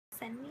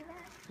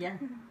Yeah.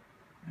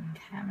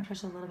 Okay, I'm gonna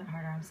push a little bit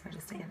harder on her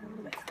just to get it a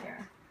little bit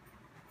clearer.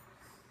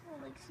 Oh,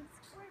 like she's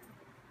squirting.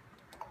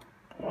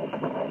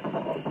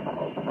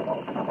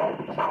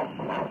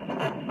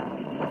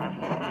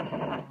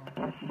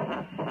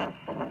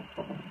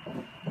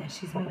 Yeah,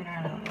 she's moving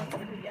around a little. Let's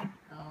get it again.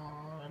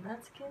 Oh,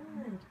 that's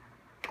good.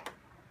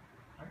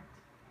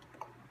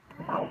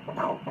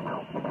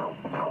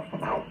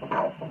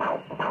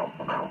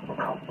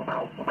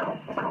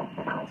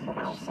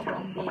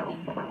 Strong baby.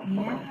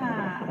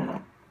 Yeah.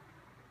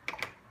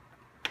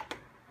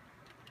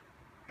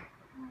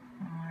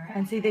 Alright,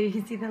 and see there you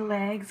can see the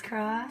legs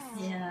cross.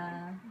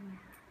 Yeah.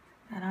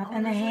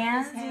 And the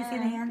hands. Do you see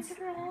the hands?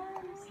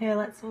 Here,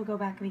 we'll go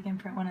back. We can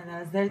print one of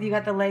those. There, you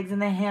got the legs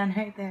and the hand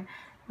right there.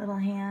 Little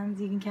hands.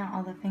 You can count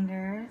all the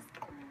fingers.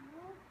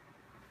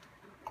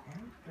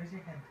 Where's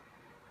your hand?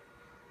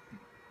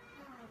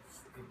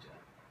 Good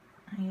job.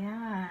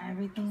 Yeah,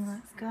 everything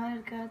looks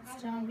good. Good,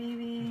 strong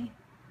baby.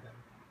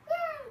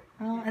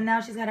 Oh, and now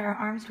she's got her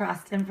arms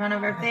crossed in front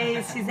of her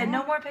face. She said,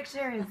 "No more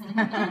pictures."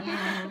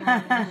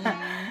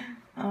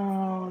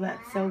 Oh,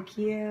 that's so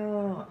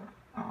cute.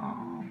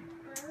 Oh.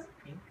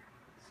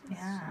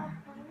 Yeah.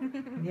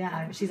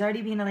 Yeah, she's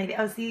already being a lady.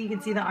 Oh, see, you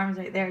can see the arms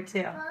right there,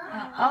 too.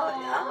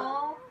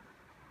 Oh.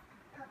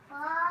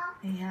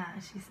 Yeah,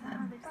 she said.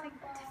 Oh, there's like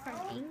different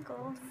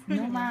angles.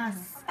 No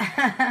mas.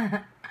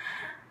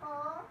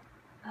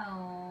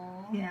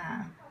 Oh.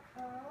 Yeah.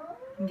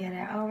 Get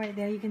it. Oh, right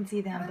there, you can see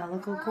the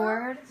umbilical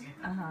cord.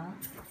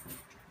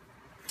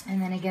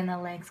 And then again, the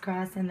legs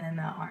cross, and then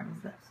the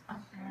arms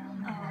up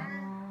around the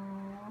head.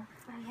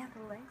 Oh, yeah,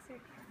 the legs are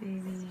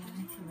Baby.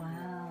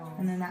 Wow.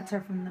 And then that's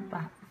her from the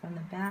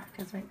back,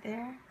 is right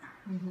there.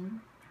 Mm-hmm.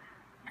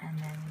 And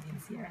then you can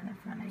see her in the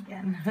front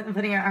again,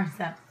 putting her arms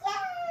up.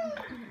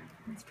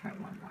 Let's try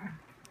one more.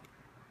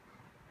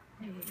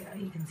 There you go.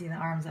 You can see the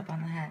arms up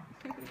on the head.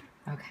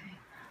 Okay.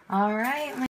 All right.